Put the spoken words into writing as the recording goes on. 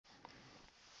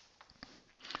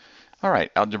All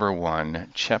right, Algebra 1,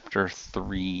 Chapter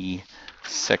 3,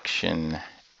 Section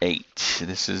 8.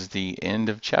 This is the end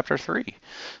of Chapter 3.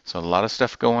 So a lot of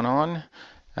stuff going on.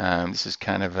 This is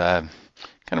kind of a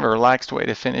relaxed way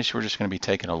to finish. We're just going to be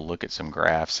taking a look at some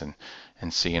graphs and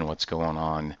seeing what's going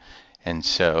on. And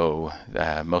so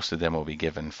most of them will be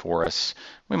given for us.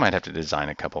 We might have to design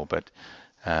a couple, but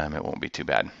it won't be too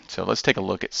bad. So let's take a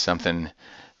look at something.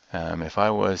 If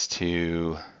I was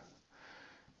to,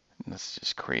 let's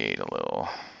just create a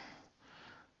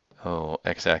little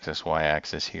x-axis,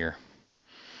 y-axis here.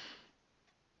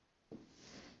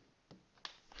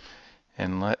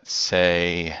 And let's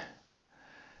say,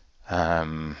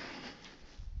 down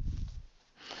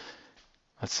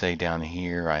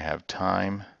here I have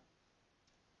time.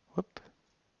 Whoop.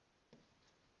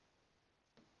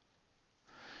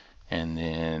 And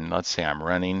then let's say I'm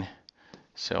running.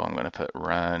 So I'm going to put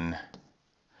run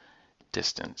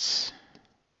distance.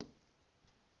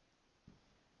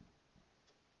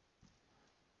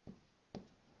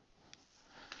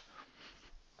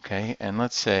 Okay, and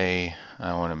let's say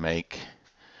I want to make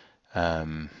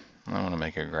a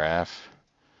graph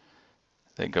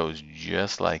that goes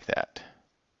just like that.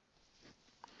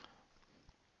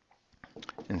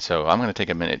 And so I'm going to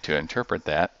take a minute to interpret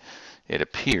that. It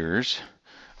appears,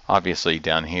 obviously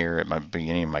down here at my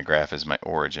beginning of my graph is my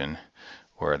origin,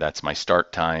 where that's my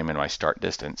start time and my start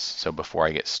distance. So before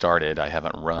I get started, I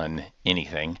haven't run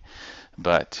anything.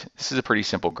 But this is a pretty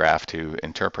simple graph to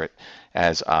interpret.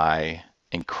 As I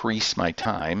increase my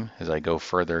time, as I go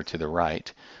further to the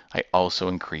right, I also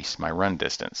increase my run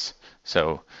distance.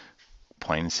 So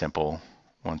plain and simple,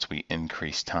 once we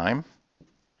increase time,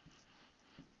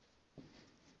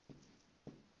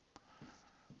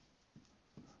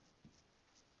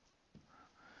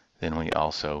 then we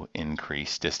also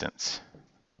increase distance.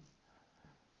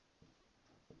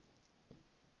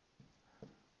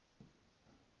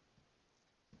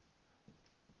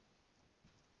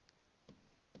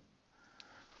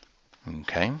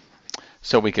 Okay,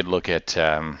 so we could look at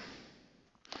another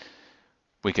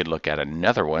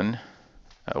one.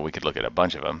 We could look at a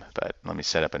bunch of them, but let me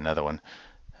set up another one.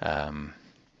 Oh,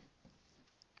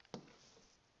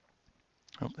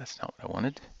 that's not what I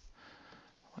wanted.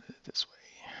 I wanted it this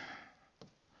way.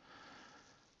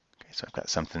 Okay, so I've got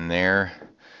something there.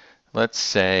 Let's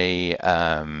say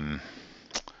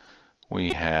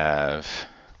we have,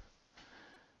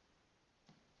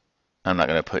 I'm not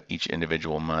going to put each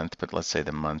individual month, but let's say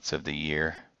the months of the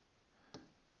year.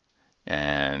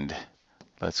 And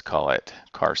let's call it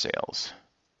car sales.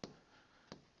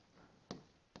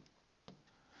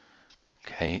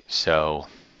 Okay, so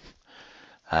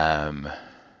what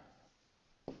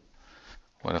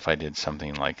if I did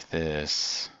something like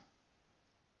this?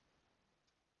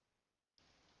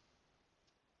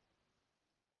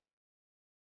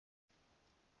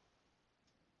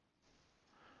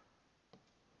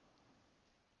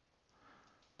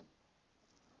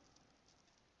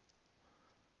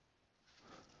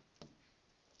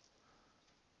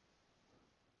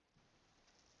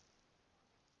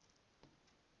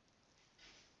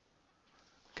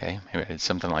 Okay, maybe I did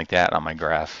something like that on my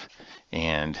graph.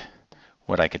 And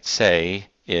what I could say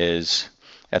is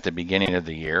at the beginning of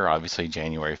the year, obviously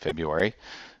January, February,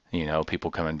 people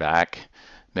coming back,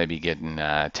 maybe getting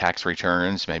tax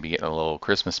returns, maybe getting a little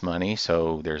Christmas money,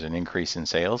 so there's an increase in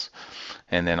sales.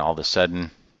 And then all of a sudden,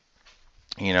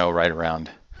 right around,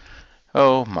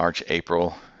 March,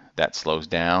 April, that slows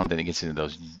down. Then it gets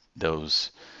into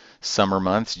those summer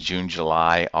months, June,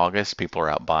 July, August, people are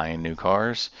out buying new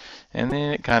cars. And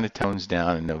then it kind of tones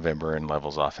down in November and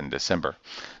levels off in December.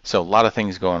 So a lot of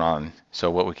things going on.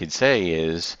 So what we could say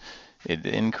is it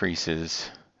increases,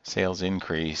 sales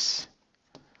increase,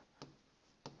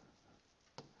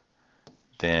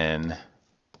 then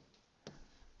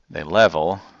they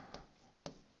level,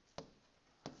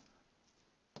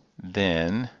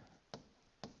 then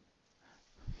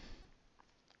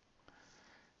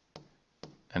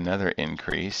another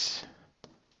increase,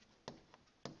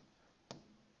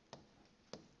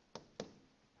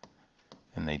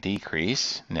 and they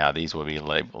decrease. Now these will be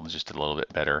labeled just a little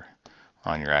bit better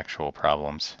on your actual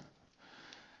problems,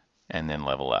 and then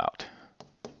level out.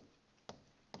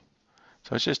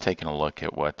 So it's just taking a look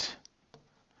at what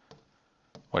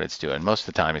it's doing. Most of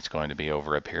the time it's going to be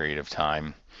over a period of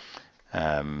time.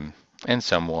 And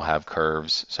some will have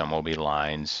curves, some will be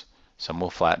lines, some will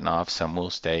flatten off, some will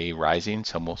stay rising,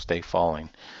 some will stay falling.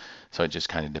 So it just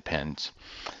kind of depends.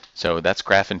 So that's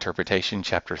graph interpretation,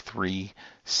 chapter 3,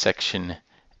 section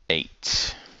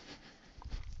 8.